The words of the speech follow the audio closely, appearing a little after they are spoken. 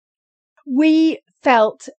We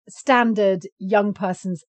felt standard young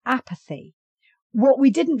person's apathy. What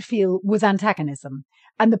we didn't feel was antagonism.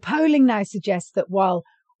 And the polling now suggests that while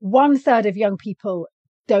 1/3 of young people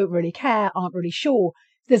don't really care, aren't really sure,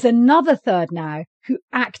 there's another third now who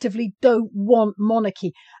actively don't want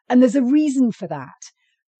monarchy. And there's a reason for that.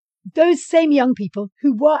 Those same young people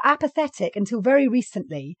who were apathetic until very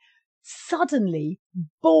recently suddenly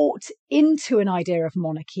bought into an idea of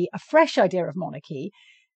monarchy, a fresh idea of monarchy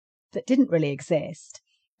that didn't really exist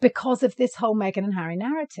because of this whole Meghan and Harry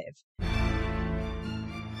narrative.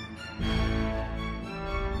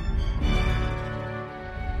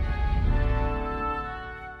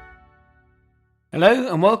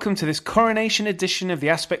 Hello and welcome to this Coronation edition of the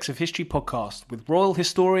Aspects of History podcast with royal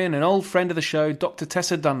historian and old friend of the show, Dr.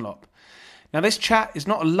 Tessa Dunlop. Now this chat is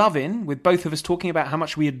not a love-in with both of us talking about how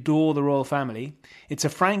much we adore the royal family. It's a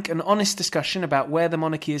frank and honest discussion about where the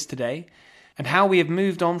monarchy is today and how we have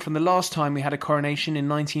moved on from the last time we had a coronation in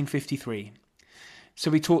 1953.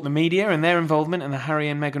 So we talk the media and their involvement in the Harry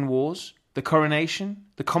and Meghan wars, the coronation,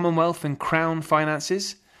 the Commonwealth and Crown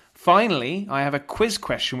finances. Finally, I have a quiz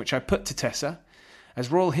question which I put to Tessa.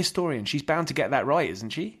 As royal historian, she's bound to get that right, isn't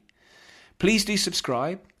she? Please do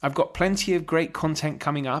subscribe. I've got plenty of great content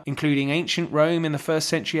coming up, including ancient Rome in the 1st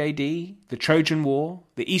century AD, the Trojan War,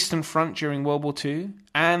 the Eastern Front during World War II,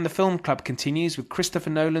 and the film club continues with Christopher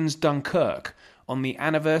Nolan's Dunkirk on the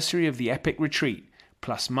anniversary of the epic retreat,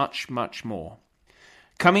 plus much, much more.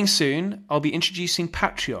 Coming soon, I'll be introducing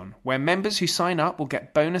Patreon, where members who sign up will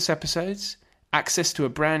get bonus episodes, access to a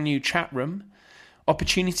brand new chat room,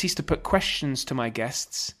 opportunities to put questions to my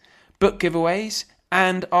guests, book giveaways,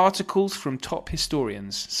 and articles from top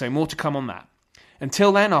historians. So more to come on that.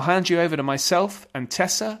 Until then, I'll hand you over to myself and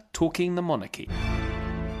Tessa talking the monarchy.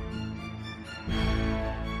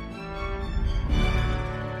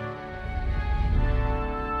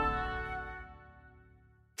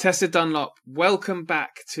 Tessa Dunlop, welcome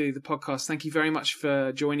back to the podcast. Thank you very much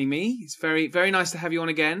for joining me. It's very, very nice to have you on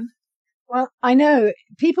again. Well, I know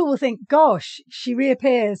people will think, gosh, she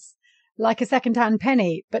reappears like a second-hand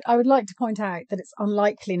penny. But I would like to point out that it's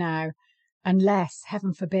unlikely now, unless,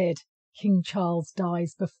 heaven forbid, King Charles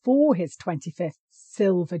dies before his 25th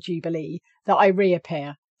silver jubilee, that I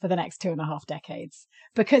reappear for the next 2.5 decades.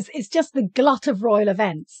 Because it's just the glut of royal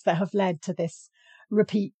events that have led to this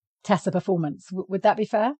repeat Tessa performance. Would that be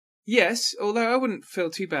fair? Yes, although I wouldn't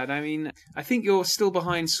feel too bad. I mean, I think you're still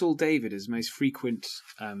behind Saul David as most frequent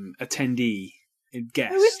attendee and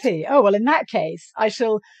guest. Oh, is he? Oh, well, in that case, I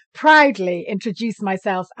shall proudly introduce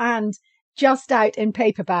myself and just out in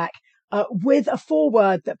paperback with a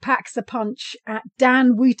foreword that packs a punch at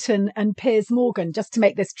Dan Wootton and Piers Morgan, just to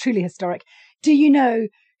make this truly historic. Do you know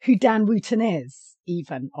who Dan Wootton is,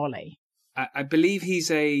 even, Ollie? I believe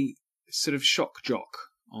he's a sort of shock jock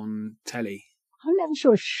on telly. I'm never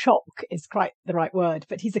sure shock is quite the right word,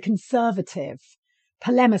 but he's a conservative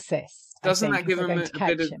polemicist. Doesn't that give him a bit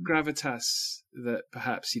of gravitas that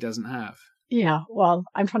perhaps he doesn't have? Yeah, well,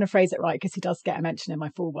 I'm trying to phrase it right because he does get a mention in my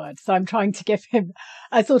foreword. So I'm trying to give him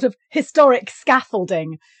a sort of historic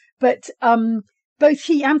scaffolding. But both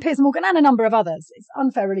he and Piers Morgan and a number of others, it's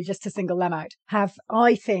unfair really just to single them out, have,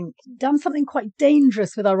 I think, done something quite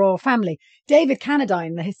dangerous with our royal family. David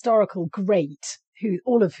Cannadine, the historical great,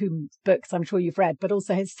 all of whom books I'm sure you've read, but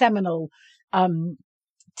also his seminal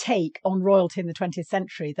take on royalty in the 20th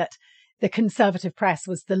century, that the conservative press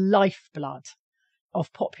was the lifeblood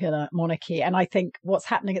of popular monarchy. And I think what's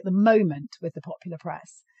happening at the moment with the popular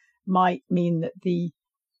press might mean that the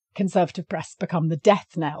conservative press become the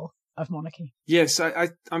death knell of monarchy. Yes,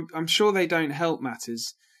 I'm sure they don't help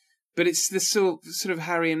matters, but it's this sort of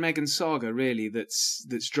Harry and Meghan saga really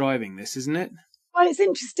that's driving this, isn't it? Well, it's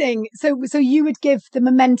interesting. So you would give the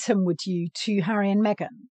momentum, would you, to Harry and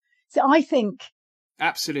Meghan? So I think...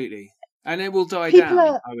 Absolutely. And it will die down,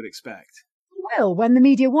 I would expect. Well, when the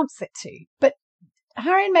media wants it to. But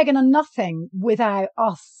Harry and Meghan are nothing without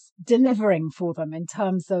us delivering for them in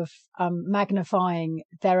terms of magnifying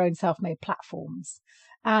their own self-made platforms.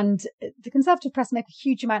 And the conservative press make a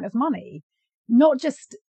huge amount of money, not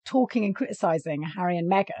just talking and criticising Harry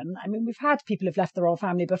and Meghan. I mean, we've had people who've left the royal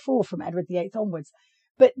family before from Edward VIII onwards.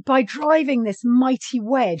 But by driving this mighty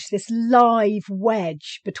wedge, this live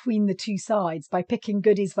wedge between the two sides, by picking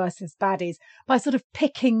goodies versus baddies, by sort of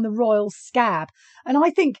picking the royal scab. And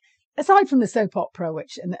I think, aside from the soap opera,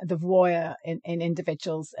 which and the voyeur in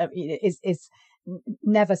individuals is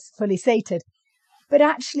never fully sated, but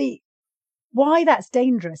actually why that's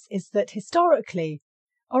dangerous is that historically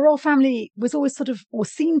our royal family was always sort of, or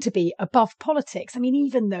seemed to be, above politics. I mean,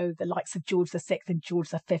 even though the likes of George VI and George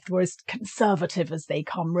V were as conservative as they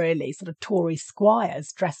come, really, sort of Tory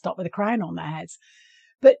squires dressed up with a crown on their heads.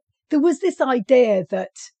 But there was this idea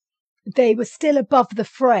that they were still above the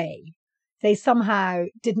fray. They somehow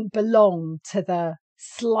didn't belong to the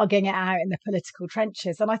slugging it out in the political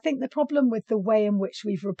trenches. And I think the problem with the way in which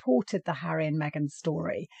we've reported the Harry and Meghan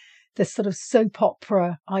story, the sort of soap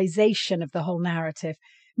operaization of the whole narrative,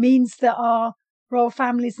 means that our royal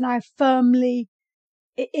family is now firmly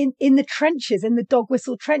in the trenches, in the dog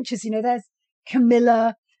whistle trenches. You know, there's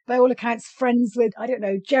Camilla, by all accounts, friends with, I don't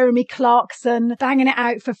know, Jeremy Clarkson, banging it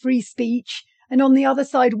out for free speech. And on the other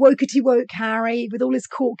side, wokety woke Harry with all his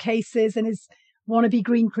court cases and his wannabe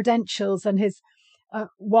green credentials, and his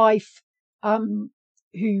wife,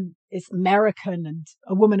 who is American and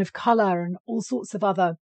a woman of colour, and all sorts of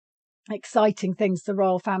other exciting things the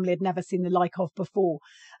royal family had never seen the like of before.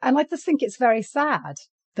 And I just think it's very sad,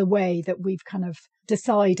 the way that we've kind of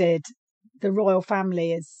decided the royal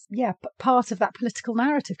family is, part of that political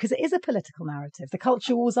narrative, because it is a political narrative. The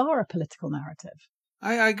culture wars are a political narrative.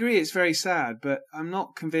 I agree, it's very sad, but I'm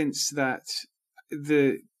not convinced that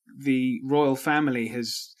the royal family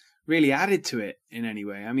has really added to it in any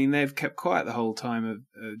way. I mean, they've kept quiet the whole time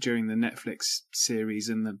during the Netflix series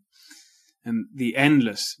and the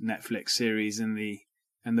endless Netflix series and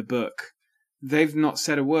the book. They've not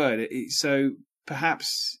said a word. So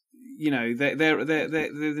perhaps, you know, they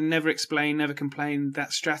never explain, never complain,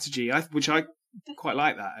 that strategy, which I quite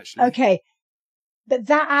like that, actually. Okay. But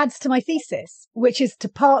that adds to my thesis, which is to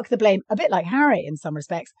park the blame, a bit like Harry in some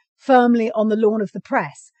respects, firmly on the lawn of the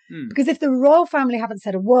press. Because if the royal family haven't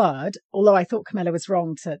said a word, although I thought Camilla was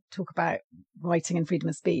wrong to talk about writing and freedom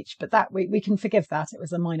of speech, but that we can forgive that. It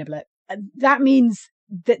was a minor blip. That means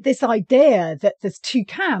that this idea that there's two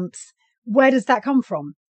camps, where does that come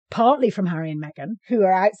from? Partly from Harry and Meghan, who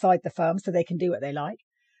are outside the firm, so they can do what they like.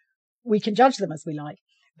 We can judge them as we like.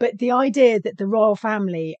 But the idea that the royal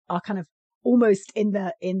family are kind of almost in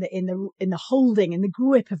the holding, in the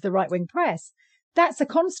grip of the right-wing press, that's a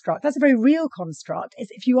construct. That's a very real construct.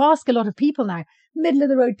 If you ask a lot of people now, middle of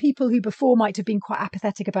the road people who before might have been quite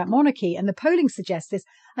apathetic about monarchy, and the polling suggests this,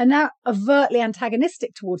 are now overtly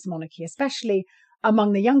antagonistic towards monarchy, especially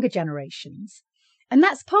among the younger generations. And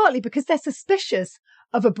that's partly because they're suspicious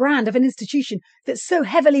of a brand, of an institution that's so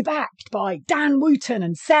heavily backed by Dan Wooten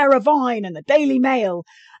and Sarah Vine and the Daily Mail.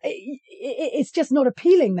 It's just not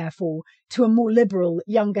appealing, therefore, to a more liberal,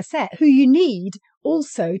 younger set, who you need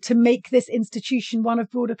also to make this institution one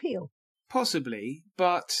of broad appeal. Possibly,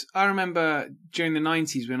 but I remember during the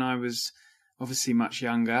 90s when I was obviously much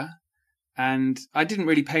younger, and I didn't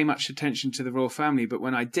really pay much attention to the royal family, but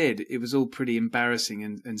when I did, it was all pretty embarrassing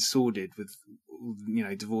and sordid, with, you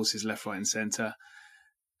know, divorces left, right and centre.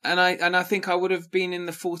 And I think I would have been in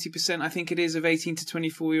the 40%, I think it is, of 18 to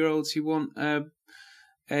 24-year-olds who want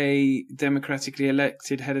a democratically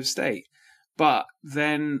elected head of state. But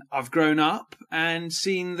then I've grown up and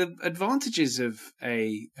seen the advantages of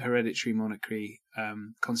a hereditary monarchy,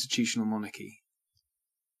 constitutional monarchy.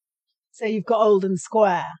 So you've got old and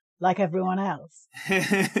square, like everyone else. You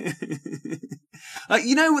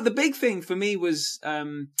know what the big thing for me was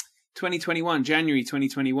 2021, January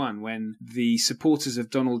 2021, when the supporters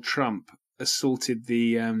of Donald Trump assaulted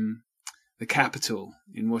the Capitol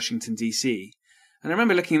in Washington, D.C. And I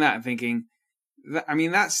remember looking at that and thinking,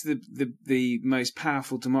 that's the most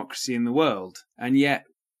powerful democracy in the world. And yet,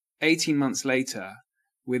 18 months later,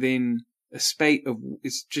 within a spate of,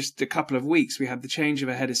 it's just a couple of weeks, we had the change of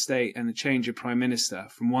a head of state and the change of prime minister,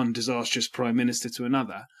 from one disastrous prime minister to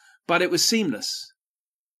another. But it was seamless.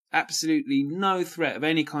 Absolutely no threat of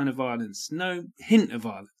any kind of violence, no hint of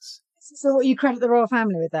violence. So what, you credit the royal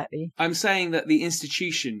family with that, Lee? I'm saying that the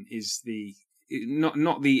institution is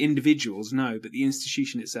not the individuals, no, but the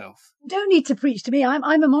institution itself. You don't need to preach to me. I'm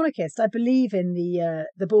a monarchist. I believe in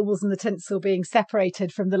the baubles and the tinsel being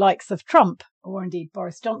separated from the likes of Trump, or indeed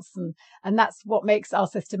Boris Johnson. And that's what makes our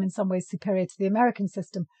system in some ways superior to the American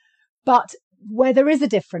system. But where there is a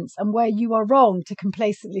difference, and where you are wrong to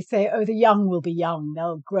complacently say, oh, the young will be young,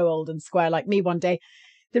 they'll grow old and square like me one day.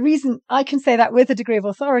 The reason I can say that with a degree of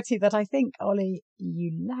authority that I think, Ollie,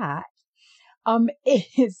 you lack,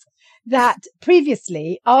 is that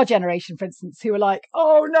previously our generation, for instance, who were like,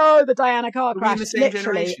 oh no, the Diana car crash,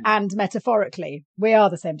 literally and metaphorically. We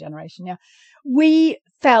are the same generation, yeah. We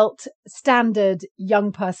felt standard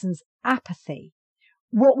young person's apathy.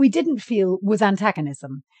 What we didn't feel was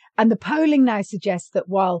antagonism. And the polling now suggests that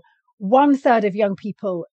while 1/3 of young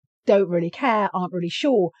people don't really care, aren't really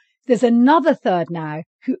sure, There's another third now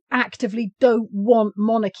who actively don't want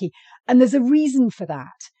monarchy. And there's a reason for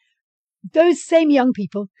that. Those same young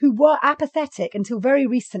people who were apathetic until very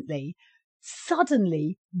recently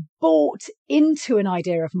suddenly bought into an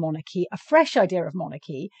idea of monarchy, a fresh idea of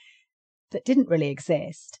monarchy that didn't really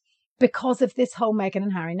exist because of this whole Meghan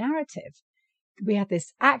and Harry narrative. We had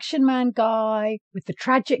this action man guy with the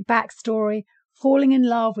tragic backstory, falling in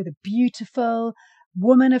love with a beautiful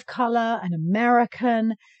woman of colour, an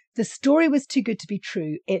American. The story was too good to be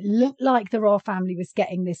true. It looked like the royal family was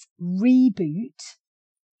getting this reboot,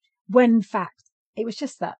 when in fact it was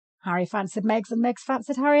just that Harry fancied Meg's and Meg's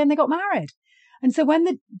fancied Harry and they got married. And so when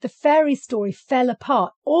the fairy story fell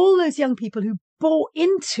apart, all those young people who bought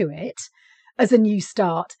into it as a new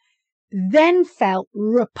start then felt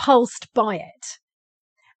repulsed by it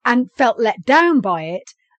and felt let down by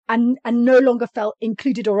it and no longer felt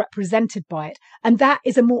included or represented by it. And that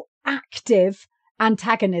is a more active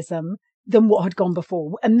antagonism than what had gone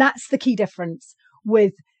before. And that's the key difference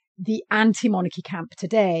with the anti-monarchy camp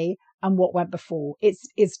today and what went before.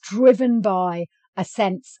 It's driven by a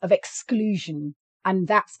sense of exclusion. And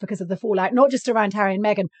that's because of the fallout, not just around Harry and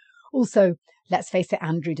Meghan. Also, let's face it,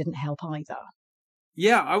 Andrew didn't help either.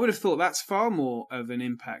 Yeah, I would have thought that's far more of an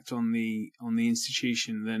impact on the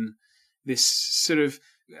institution than this sort of.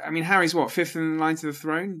 I mean, Harry's what, fifth in line to the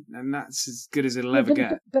throne, and that's as good as it'll ever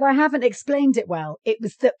get. But I haven't explained it well. It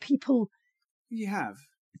was that people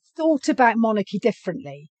thought about monarchy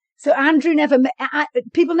differently. So Andrew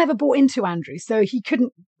people never bought into Andrew, so he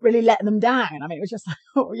couldn't really let them down. I mean, it was just like,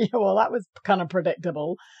 oh yeah, well, that was kind of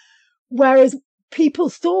predictable. Whereas people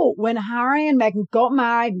thought when Harry and Meghan got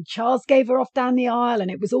married and Charles gave her off down the aisle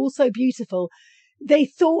and it was all so beautiful, they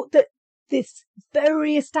thought that this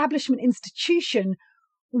very establishment institution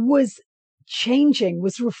was changing,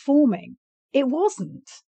 was reforming. It wasn't.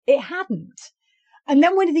 It hadn't. And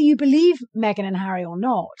then whether you believe Meghan and Harry or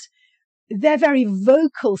not, their very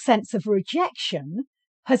vocal sense of rejection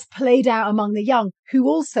has played out among the young, who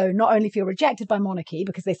also not only feel rejected by monarchy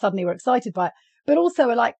because they suddenly were excited by it, but also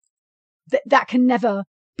are like, that can never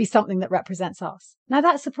be something that represents us. Now,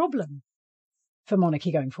 that's the problem for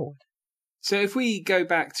monarchy going forward. So if we go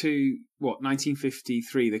back to,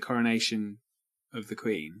 1953, the coronation of the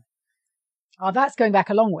Queen. Oh, that's going back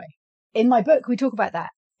a long way. In my book, we talk about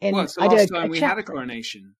that. It's the last time we had a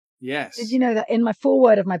coronation. Yes. Did you know that in my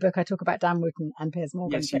foreword of my book, I talk about Dan Wootton and Piers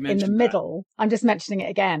Morgan? Yes, you but in the mentioned middle, I'm just mentioning it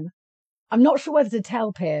again. I'm not sure whether to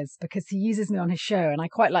tell Piers because he uses me on his show and I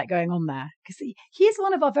quite like going on there because he is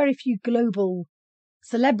one of our very few global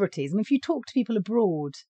celebrities. I mean, if you talk to people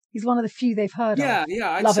abroad, he's one of the few they've heard of.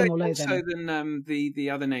 Yeah, I'd love say him or loathe also him. than the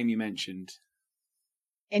other name you mentioned.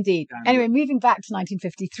 Indeed. Anyway, moving back to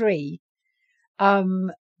 1953.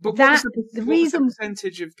 But what was the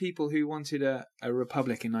percentage of people who wanted a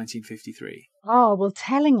republic in 1953? Oh, well,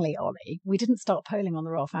 tellingly, Ollie, we didn't start polling on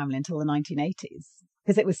the royal family until the 1980s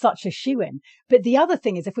because it was such a shoo-in. But the other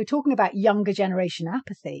thing is, if we're talking about younger generation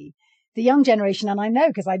apathy, the young generation, and I know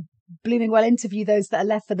because I blooming well interview those that are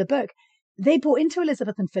left for the book, they bought into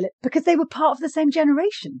Elizabeth and Philip because they were part of the same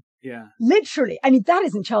generation. Yeah. Literally. I mean, that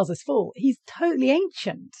isn't Charles's fault. He's totally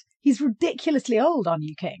ancient. He's ridiculously old, our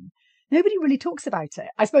new king. Nobody really talks about it.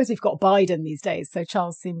 I suppose we've got Biden these days, so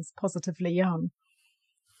Charles seems positively young.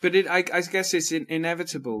 But I guess it's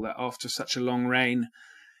inevitable that after such a long reign,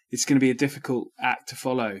 it's going to be a difficult act to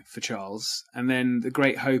follow for Charles. And then the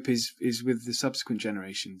great hope is with the subsequent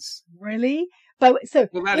generations. Really? But so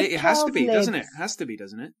it has to be, doesn't it? It has to be,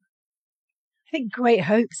 doesn't it? I think great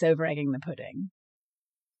hope's over egging the pudding.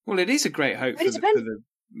 Well, it is a great hope for the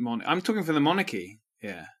I'm talking for the monarchy.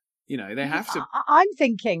 Yeah. You know, they have to. I'm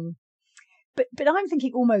thinking. But I'm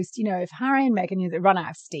thinking almost, if Harry and Meghan, they run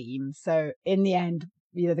out of steam. So in the end,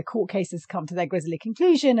 the court cases come to their grisly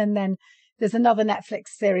conclusion. And then there's another Netflix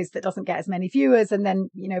series that doesn't get as many viewers. And then,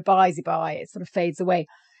 bye, it sort of fades away.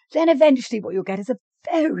 Then eventually what you'll get is a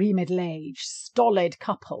very middle-aged, stolid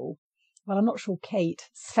couple. Well, I'm not sure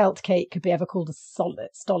Svelte Kate could be ever called a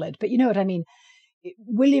stolid. But you know what I mean?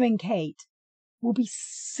 William and Kate will be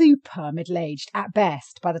super middle-aged at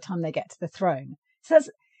best by the time they get to the throne. So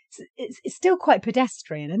it's still quite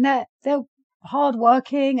pedestrian, and they're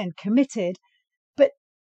hardworking and committed, but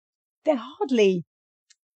they're hardly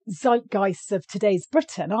zeitgeists of today's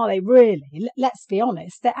Britain, are they really? Let's be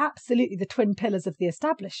honest. They're absolutely the twin pillars of the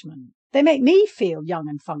establishment. They make me feel young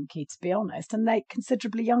and funky, to be honest, and they're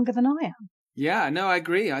considerably younger than I am. Yeah, no, I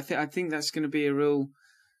agree. I think that's going to be a real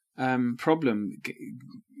problem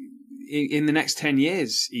in the next 10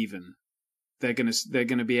 years, even. They're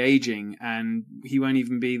gonna be aging, and he won't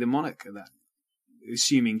even be the monarch of that,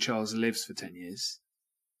 assuming Charles lives for 10 years.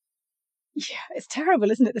 Yeah, it's terrible,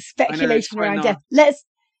 isn't it? The I know, it's speculation quite around nice. death.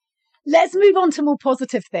 Let's move on to more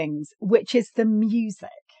positive things, which is the music.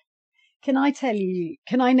 Can I tell you,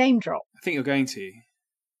 can I name drop? I think you're going to.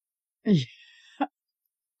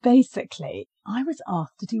 Basically, I was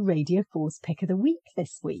asked to do Radio 4's Pick of the Week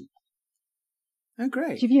this week. Oh,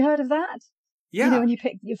 great. Have you heard of that? Yeah. You know, when you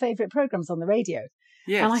pick your favourite programmes on the radio.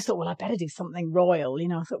 Yes. And I thought, well, I better do something royal. You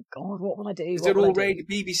know, I thought, God, what will I do? Is it all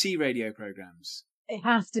BBC radio programmes? It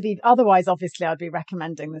has to be. Otherwise, obviously, I'd be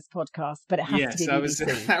recommending this podcast, but it has to be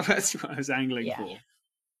BBC. That's what I was angling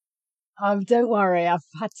for. Don't worry, I've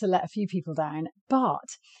had to let a few people down.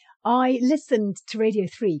 But I listened to Radio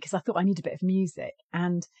 3 because I thought I need a bit of music.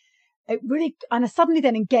 And I suddenly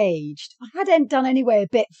then engaged. I hadn't done anyway a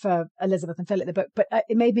bit for Elizabeth and Philip the book, but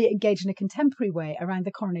it made me engage in a contemporary way around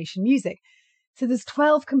the coronation music. So there's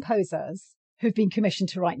 12 composers who've been commissioned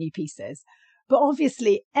to write new pieces. But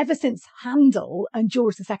obviously, ever since Handel and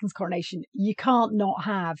George II's coronation, you can't not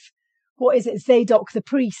have, what is it, Zadok the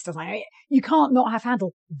priest? You can't not have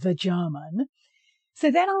Handel, the German. So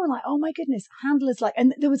then I was like, oh my goodness, Handel is like,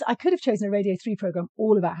 and I could have chosen a Radio 3 program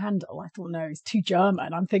all about Handel. I thought, no, it's too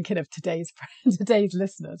German. I'm thinking of today's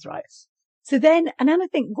listeners, right? So then I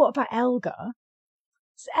think, what about Elgar?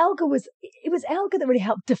 So it was Elgar that really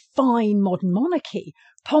helped define modern monarchy,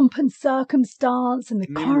 pomp and circumstance and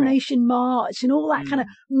the Coronation March and all that kind of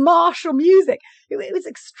martial music. It was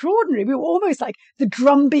extraordinary. We were almost like the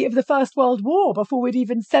drumbeat of the First World War before we'd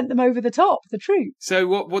even sent them over the top, the troops. So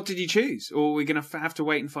what did you choose? Or are we going to have to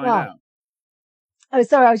wait and find out? Oh,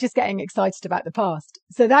 sorry, I was just getting excited about the past.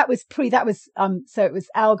 So that was so it was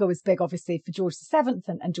Elgar was big, obviously, for George VII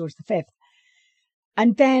and George V.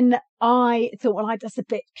 And then I thought, well, that's a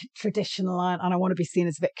bit traditional and I want to be seen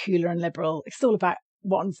as a bit cooler and liberal. It's all about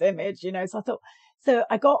one's image, you know. So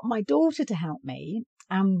I got my daughter to help me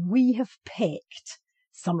and we have picked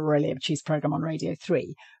some really obtuse program on Radio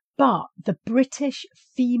 3. But the British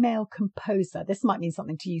female composer, this might mean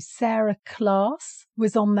something to you, Sarah Class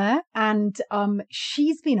was on there. And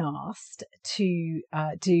she's been asked to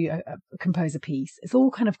compose a piece. It's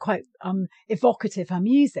all kind of quite evocative, her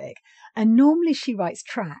music. And normally she writes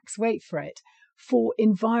tracks, wait for it, for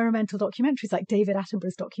environmental documentaries like David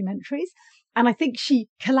Attenborough's documentaries. And I think she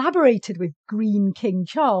collaborated with Green King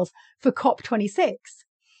Charles for COP26.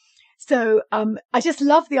 So I just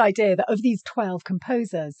love the idea that of these 12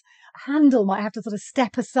 composers, Handel might have to sort of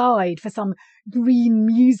step aside for some green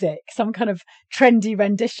music, some kind of trendy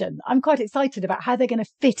rendition. I'm quite excited about how they're going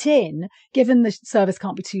to fit in, given the service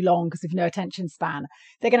can't be too long because of no attention span.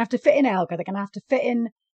 They're going to have to fit in Elgar. They're going to have to fit in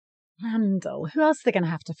Handel. Who else are they going to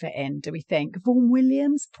have to fit in, do we think? Vaughan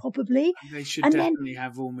Williams, probably. They should definitely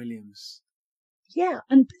have Vaughan Williams. Yeah,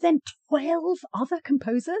 and then 12 other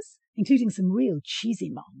composers, including some real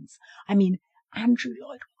cheesy ones. I mean, Andrew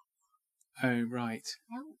Lloyd. Oh, right.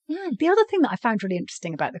 Yeah, the other thing that I found really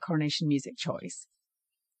interesting about the coronation music choice,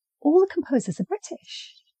 all the composers are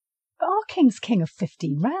British. But our king's king of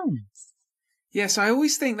 15 realms. Yes, I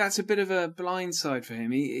always think that's a bit of a blind side for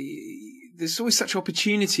him. There's always such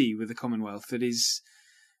opportunity with the Commonwealth that is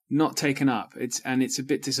not taken up. It's a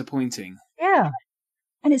bit disappointing. Yeah.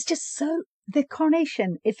 And it's just the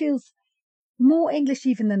coronation, it feels more English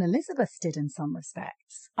even than Elizabeth's did in some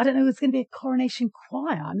respects. I don't know, it's going to be a coronation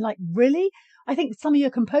choir. I'm like, really? I think some of your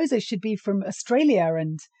composers should be from Australia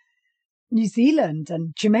and New Zealand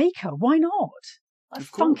and Jamaica. Why not?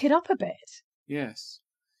 Funk it up a bit. Yes.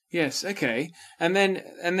 Yes, okay. And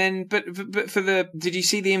then, but for did you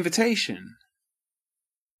see the invitation?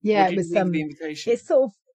 Yeah, it was the invitation.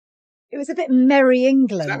 It was a bit Merry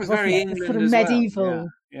England. So that was very England, sort of medieval. Well.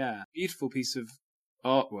 Yeah, beautiful piece of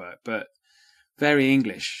artwork, but very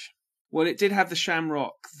English. Well, it did have the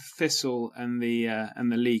shamrock, the thistle, and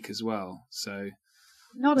the leek as well. So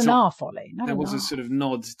not an arf, Ollie. There was a sort of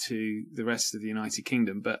nod to the rest of the United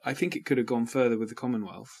Kingdom, but I think it could have gone further with the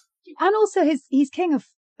Commonwealth. And also, he's king of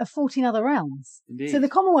 14 other realms. Indeed. So the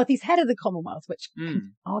Commonwealth, he's head of the Commonwealth, which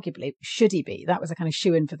arguably should he be? That was a kind of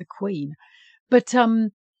shoe-in for the Queen. But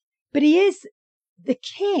he is the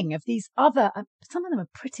king of these other, some of them are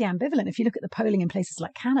pretty ambivalent if you look at the polling in places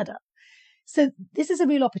like Canada. So this is a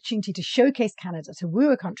real opportunity to showcase Canada, to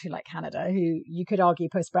woo a country like Canada, who you could argue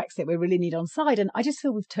post-Brexit we really need on side. And I just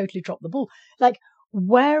feel we've totally dropped the ball. Like,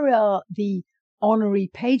 where are the honorary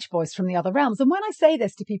page boys from the other realms? And when I say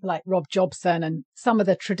this to people like Rob Jobson and some of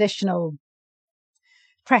the traditional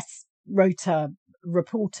press rota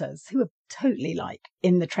reporters who are totally like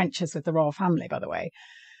in the trenches with the royal family, by the way,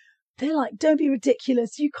 they're like, don't be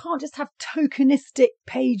ridiculous. You can't just have tokenistic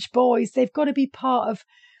page boys. They've got to be part of,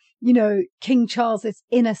 King Charles's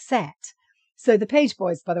inner set. So the page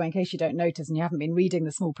boys, by the way, in case you don't notice and you haven't been reading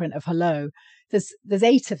the small print of Hello, there's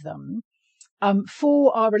 8 of them.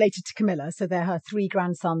 4 are related to Camilla, so they're her 3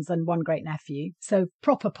 grandsons and 1 great nephew. So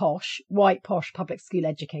proper posh, white posh, public school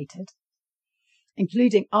educated,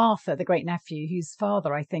 including Arthur, the great nephew, whose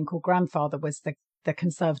father, I think, or grandfather was the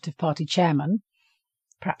Conservative Party chairman,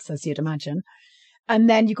 perhaps as you'd imagine. And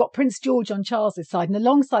then you've got Prince George on Charles's side. And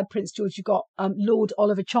alongside Prince George, you've got Lord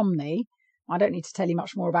Oliver Cholmondeley. I don't need to tell you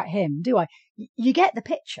much more about him, do I? You get the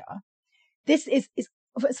picture. This is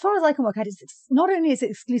as far as I can work out, it's not only is it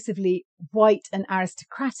exclusively white and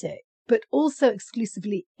aristocratic, but also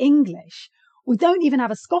exclusively English. We don't even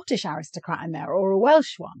have a Scottish aristocrat in there or a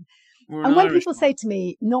Welsh one. And when people say to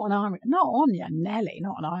me, not on you, Nelly,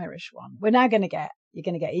 not an Irish one, you're going to get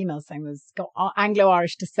emails saying there's got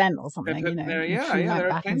Anglo-Irish descent or something,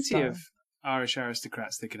 there are plenty of Irish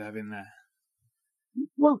aristocrats they could have in there.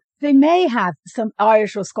 Well, they may have some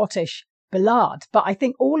Irish or Scottish blood, but I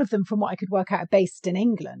think all of them, from what I could work out, are based in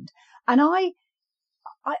England. And I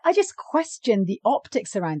just question the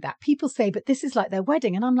optics around that. People say, but this is like their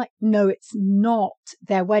wedding. And I'm like, no, it's not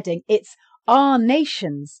their wedding. It's our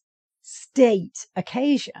nation's state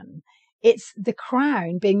occasion. It's the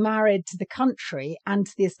crown being married to the country and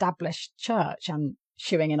to the established church, and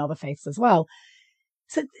shewing in other faiths as well.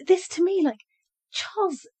 So this, to me, like,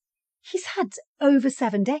 Charles, he's had over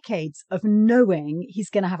 7 decades of knowing he's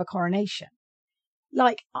going to have a coronation.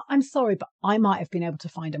 Like, I'm sorry, but I might have been able to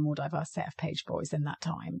find a more diverse set of page boys in that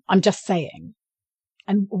time. I'm just saying.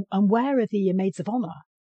 And where are the maids of honour?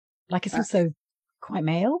 Like, it's also quite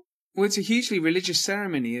male. Well, it's a hugely religious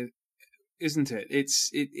ceremony, isn't it? It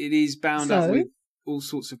is bound up with all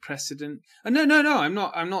sorts of precedent. No. I'm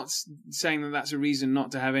not saying that that's a reason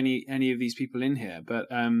not to have any of these people in here. But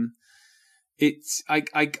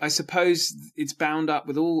I suppose it's bound up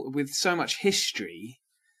with so much history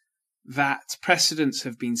that precedents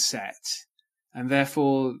have been set, and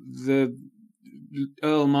therefore the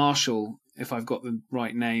Earl Marshal, if I've got the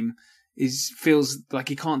right name, feels like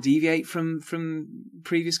he can't deviate from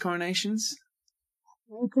previous coronations.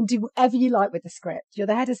 You can do whatever you like with the script. You're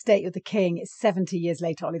the head of state, you're the king. It's 70 years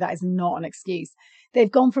later, Ollie. That is not an excuse.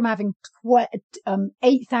 They've gone from having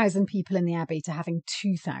 8,000 people in the Abbey to having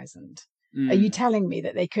 2,000. Are you telling me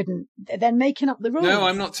that they couldn't? They're making up the rules. No,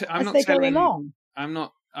 I'm not. I'm not they telling. Go along. I'm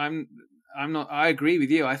not. I agree with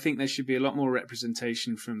you. I think there should be a lot more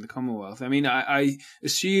representation from the Commonwealth. I mean, I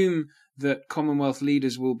assume that Commonwealth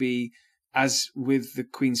leaders will be, as with the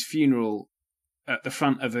Queen's funeral, at the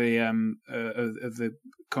front of the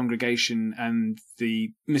congregation, and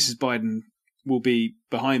the Mrs. Biden will be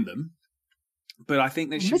behind them. But I think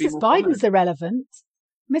there should be Mrs. Biden's irrelevant.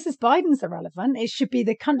 Mrs. Biden's irrelevant. It should be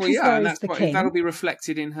the country's story of the king. That'll be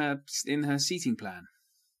reflected in her seating plan.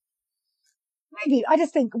 Maybe. I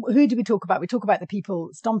just think, who do we talk about? We talk about the people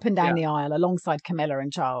stomping down the aisle alongside Camilla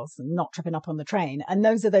and Charles and not tripping up on the train. And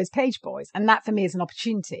those are those page boys. And that for me is an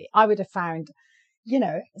opportunity. I would have found,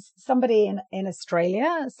 somebody in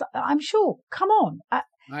Australia. I'm sure. Come on. I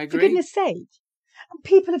agree. For goodness sake. And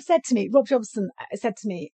people have said to me, Rob Jobson said to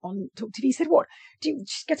me on Talk TV, he said, what, do you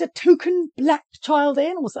just get a token black child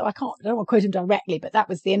in? Also, I don't want to quote him directly, but that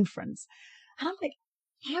was the inference. And I'm like,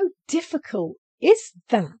 how difficult is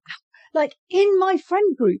that? Like, in my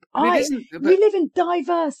friend group, we live in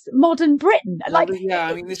diverse modern Britain. Like, this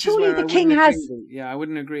surely is where the king has. I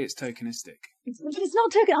wouldn't agree it's tokenistic. But it's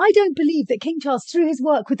not token. I don't believe that King Charles, through his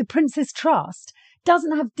work with the Prince's Trust,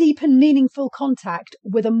 doesn't have deep and meaningful contact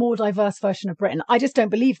with a more diverse version of Britain. I just don't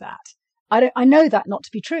believe that. I know that not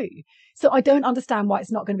to be true. So I don't understand why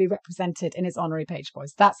it's not going to be represented in his honorary page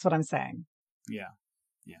boys. That's what I'm saying. Yeah.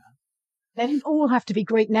 They don't all have to be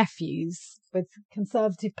great nephews with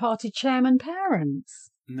Conservative Party chairman parents.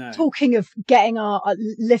 No. Talking of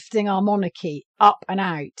lifting our monarchy up and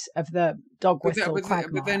out of the dog whistle quagmire.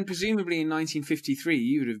 But then presumably in 1953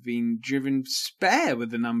 you would have been driven spare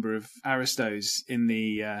with the number of aristos in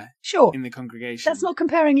the in the congregation. That's not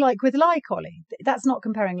comparing like with like, Ollie. That's not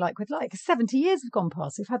comparing like with like. 70 years have gone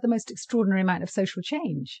past. We've had the most extraordinary amount of social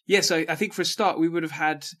change. Yes, I think for a start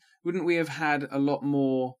wouldn't we have had a lot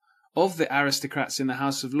more of the aristocrats in the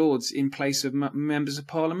House of Lords in place of members of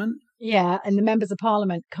Parliament? Yeah, and the members of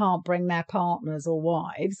Parliament can't bring their partners or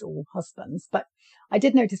wives or husbands. But I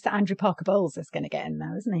did notice that Andrew Parker Bowles is going to get in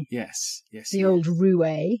now, isn't he? Yes. The old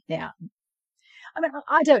roue. Yeah. I mean,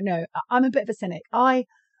 I don't know. I'm a bit of a cynic. I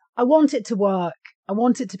want it to work. I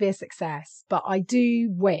want it to be a success. But I do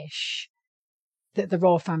wish that the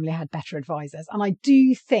royal family had better advisors. And I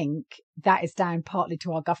do think that is down partly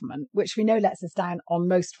to our government, which we know lets us down on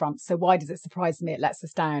most fronts. So why does it surprise me it lets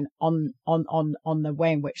us down on the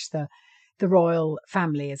way in which the royal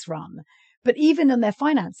family is run? But even on their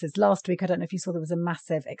finances, last week, I don't know if you saw, there was a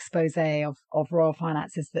massive expose of royal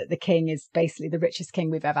finances, that the king is basically the richest king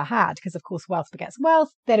we've ever had. Because, of course, wealth begets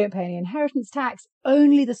wealth. They don't pay any inheritance tax.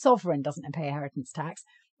 Only the sovereign doesn't pay inheritance tax,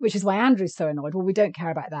 which is why Andrew's so annoyed. Well, we don't care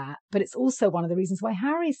about that. But it's also one of the reasons why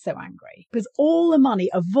Harry's so angry, because all the money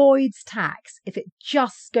avoids tax if it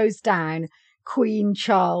just goes down Queen,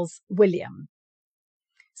 Charles, William.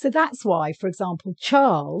 So that's why, for example,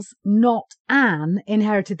 Charles, not Anne,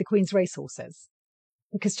 inherited the Queen's racehorses,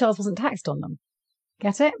 because Charles wasn't taxed on them.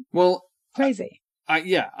 Get it? Well, crazy. I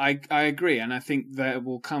agree. And I think there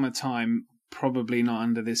will come a time, probably not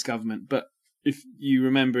under this government, but if you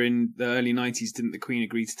remember in the early 90s, didn't the Queen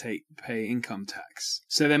agree to pay income tax?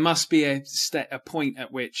 So there must be a point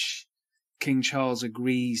at which King Charles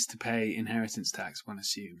agrees to pay inheritance tax, one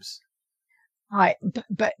assumes. Right,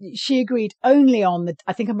 but she agreed only on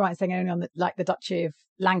I think I'm right in saying only on the Duchy of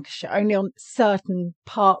Lancashire, only on certain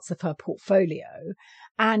parts of her portfolio.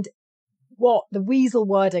 And what the weasel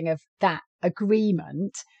wording of that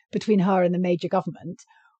agreement between her and the major government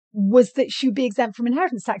was that she would be exempt from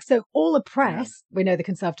inheritance tax. So all the press, we know the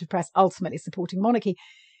Conservative press ultimately supporting monarchy,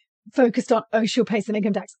 focused on, she'll pay some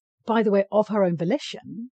income tax, by the way, of her own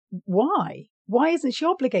volition. Why? Why isn't she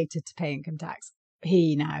obligated to pay income tax?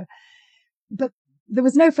 But there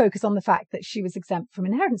was no focus on the fact that she was exempt from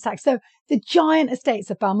inheritance tax. So the giant estates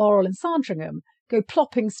of Balmoral and Sandringham go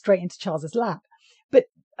plopping straight into Charles's lap. But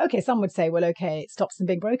okay, some would say, well, okay, it stops them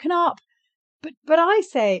being broken up. But I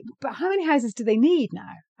say, but how many houses do they need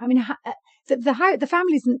now? I mean, the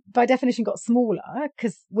family's by definition got smaller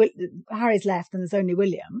because Harry's left and there's only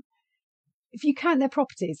William. If you count their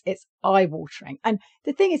properties, it's eye-watering. And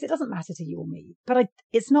the thing is, it doesn't matter to you or me, but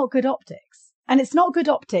it's not good optics. And it's not good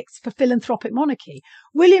optics for philanthropic monarchy.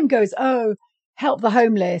 William goes, help the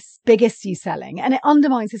homeless, big issue selling, and it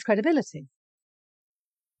undermines his credibility.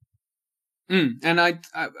 And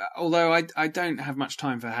although I don't have much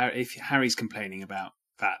time for Harry, if Harry's complaining about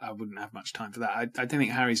that, I wouldn't have much time for that. I don't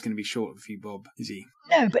think Harry's going to be short of a few bob, is he?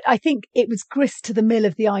 No, but I think it was grist to the mill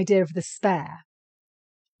of the idea of the spare.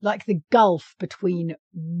 Like the gulf between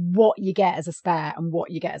what you get as a spare and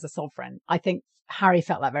what you get as a sovereign. I think Harry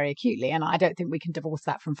felt that very acutely, and I don't think we can divorce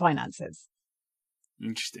that from finances.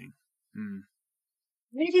 Interesting.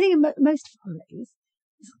 If you think of most families,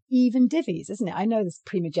 it's even divvies, isn't it? I know there's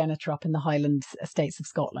primogeniture up in the Highland estates of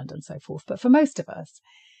Scotland and so forth, but for most of us,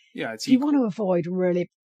 you want to avoid really,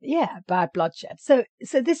 bad bloodshed. So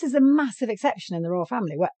this is a massive exception in the royal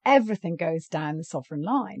family where everything goes down the sovereign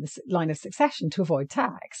line, the line of succession, to avoid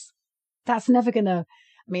tax. That's never going to,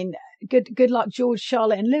 good luck, George,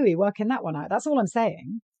 Charlotte and Louis working that one out. That's all I'm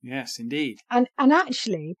saying. Yes, indeed. And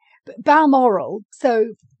actually, Balmoral,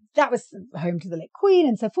 so that was home to the late Queen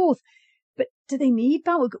and so forth. But do they need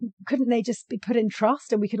Balmoral? Couldn't they just be put in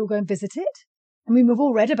trust and we could all go and visit it? I mean, we've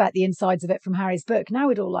all read about the insides of it from Harry's book. Now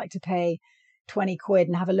we'd all like to pay 20 quid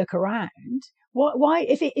and have a look around. Why,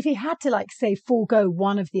 if he had to, say, forego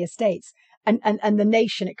one of the estates and the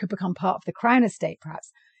nation, it could become part of the Crown estate,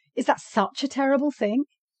 perhaps. Is that such a terrible thing?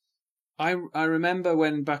 I remember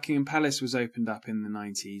when Buckingham Palace was opened up in the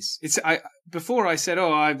 90s. Before I said,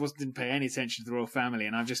 I didn't pay any attention to the royal family,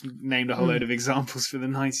 and I've just named a whole load of examples for the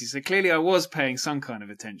 90s. So clearly I was paying some kind of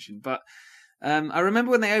attention. But I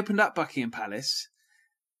remember when they opened up Buckingham Palace,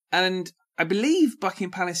 and I believe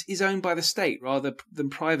Buckingham Palace is owned by the state rather than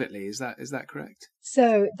privately. Is that correct?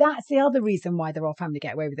 So that's the other reason why the royal family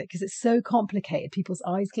get away with it, because it's so complicated. People's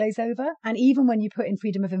eyes glaze over. And even when you put in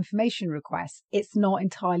freedom of information requests, it's not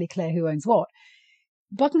entirely clear who owns what.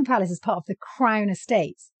 Buckingham Palace is part of the Crown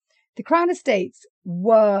Estates. The Crown Estates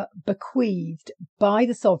were bequeathed by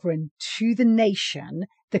the sovereign to the nation,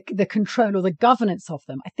 the control or the governance of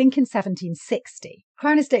them, I think in 1760.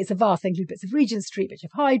 Crown Estates are vast. They include bits of Regent Street, bits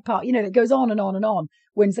of Hyde Park, it goes on and on and on.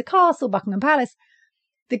 Windsor Castle, Buckingham Palace.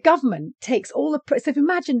 The government takes all so if you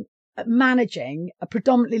imagine managing a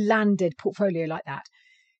predominantly landed portfolio like that,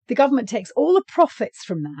 the government takes all the profits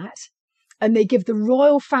from that and they give the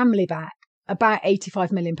royal family back about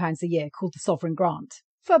 £85 million a year, called the sovereign grant,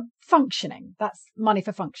 for functioning. That's money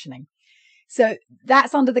for functioning. So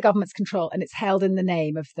that's under the government's control and it's held in the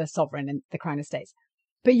name of the sovereign and the Crown Estates.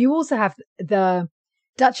 But you also have the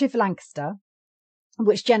Duchy of Lancaster,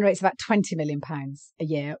 which generates about £20 million a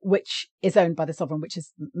year, which is owned by the sovereign, which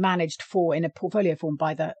is managed in a portfolio form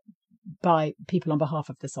by people on behalf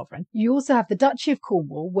of the sovereign. You also have the Duchy of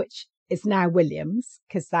Cornwall, which is now William's,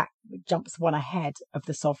 because that jumps one ahead of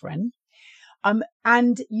the sovereign.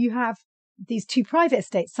 And you have these two private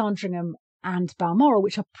estates, Sandringham and Balmoral,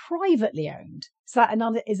 which are privately owned. So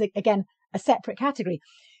that is, again, a separate category.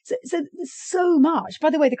 So there's so much. By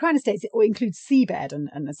the way, the Crown Estates, it includes seabed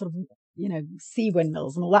and the sort of, sea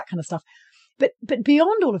windmills and all that kind of stuff. But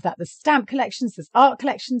beyond all of that, there's stamp collections, there's art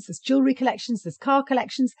collections, there's jewellery collections, there's car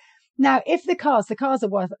collections. Now, if the cars are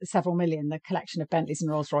worth several million, the collection of Bentleys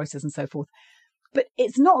and Rolls Royces and so forth. But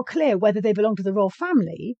it's not clear whether they belong to the royal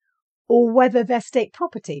family or whether they're state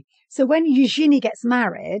property. So when Eugenie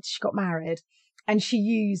she got married, and she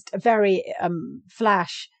used a very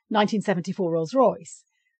flash 1974 Rolls Royce.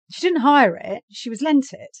 She didn't hire it, she was lent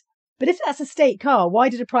it. But if that's a state car, why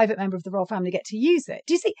did a private member of the royal family get to use it?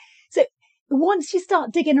 Do you see? So once you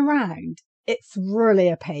start digging around, it's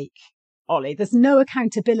really opaque, Ollie. There's no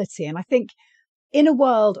accountability. And I think in a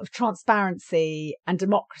world of transparency and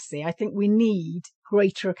democracy, I think we need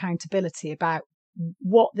greater accountability about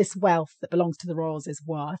what this wealth that belongs to the royals is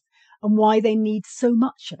worth and why they need so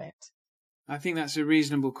much of it. I think that's a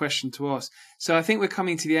reasonable question to ask. So I think we're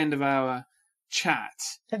coming to the end of our chat.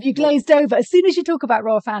 Have you glazed over? As soon as you talk about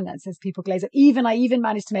royal finances, people glaze over. I even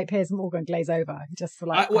managed to make Piers Morgan glaze over. Just for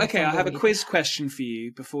like. Okay, I have a quiz question for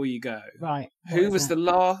you before you go. Right. Who was the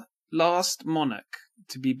last monarch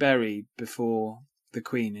to be buried before the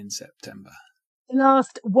Queen in September? The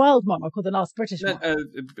last world monarch or the last British monarch?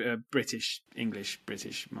 British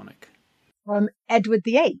monarch. Edward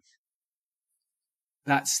VIII.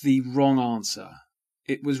 That's the wrong answer.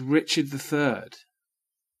 It was Richard III.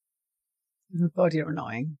 Oh God, you're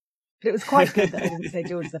annoying. But it was quite good that I didn't say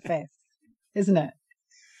George V, isn't it?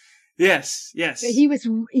 Yes. But he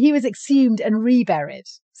was exhumed and reburied.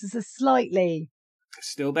 So it's a slightly...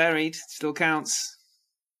 Still buried, still counts.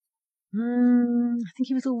 I think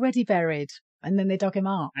he was already buried, and then they dug him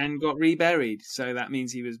up. And got reburied, so that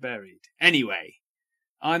means he was buried. Anyway,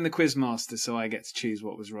 I'm the quiz master, so I get to choose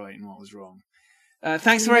what was right and what was wrong.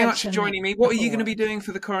 Thanks very much for joining me. What are you going to be doing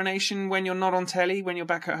for the coronation when you're not on telly, when you're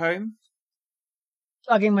back at home?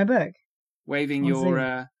 Plugging my book. Waving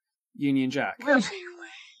your Union Jack.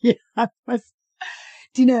 Yeah.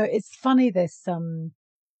 Do you know, it's funny, this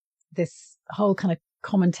whole kind of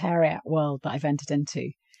commentariat world that I've entered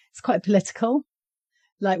into. It's quite political.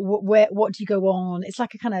 Like, what do you go on? It's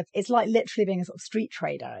like it's like literally being a sort of street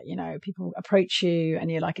trader. People approach you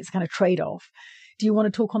and you're like, it's a kind of trade-off. Do you want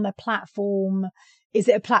to talk on their platform? Is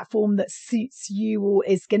it a platform that suits you or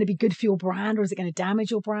is going to be good for your brand, or is it going to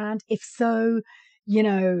damage your brand? If so,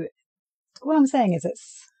 what I'm saying is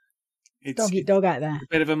it's dog eat dog out there. A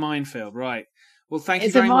bit of a minefield, right? Well, thank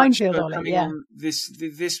you very much for coming on. This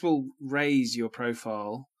will raise your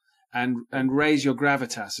profile and raise your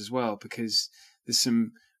gravitas as well, because there's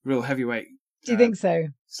some real heavyweight. Do you think so?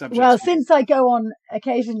 Subjects. Well, since I go on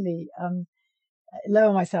occasionally,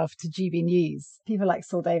 lower myself to GB News, people like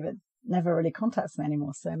Saul David never really contacts me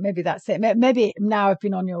anymore. So maybe that's it. Maybe now I've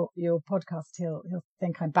been on your podcast, he'll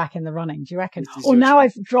think I'm back in the running. Do you reckon? Or now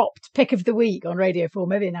I've dropped Pick of the Week on Radio 4.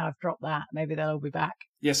 Maybe now I've dropped that. Maybe they'll all be back.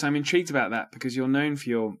 Yes, I'm intrigued about that because you're known for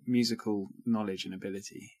your musical knowledge and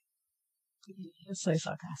ability. You're so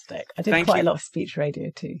sarcastic. I did quite a lot of speech radio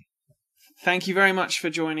too. Thank you very much for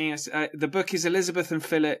joining us. The book is Elizabeth and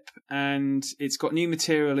Philip, and it's got new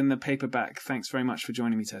material in the paperback. Thanks very much for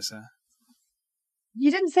joining me, Tessa. You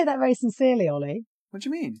didn't say that very sincerely, Ollie. What do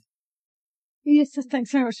you mean? You just said,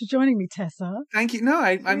 thanks very much for joining me, Tessa. Thank you. No,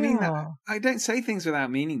 I mean that. I don't say things without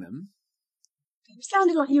meaning them. You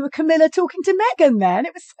sounded like you were Camilla talking to Meghan then.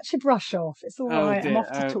 It was such a brush off. It's all right. Dear. I'm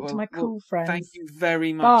off to talk to my cool friends. Thank you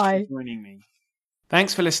very much for joining me.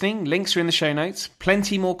 Thanks for listening. Links are in the show notes.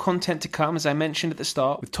 Plenty more content to come, as I mentioned at the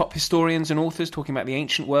start, with top historians and authors talking about the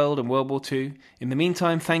ancient world and World War II. In the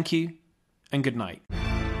meantime, thank you and good night.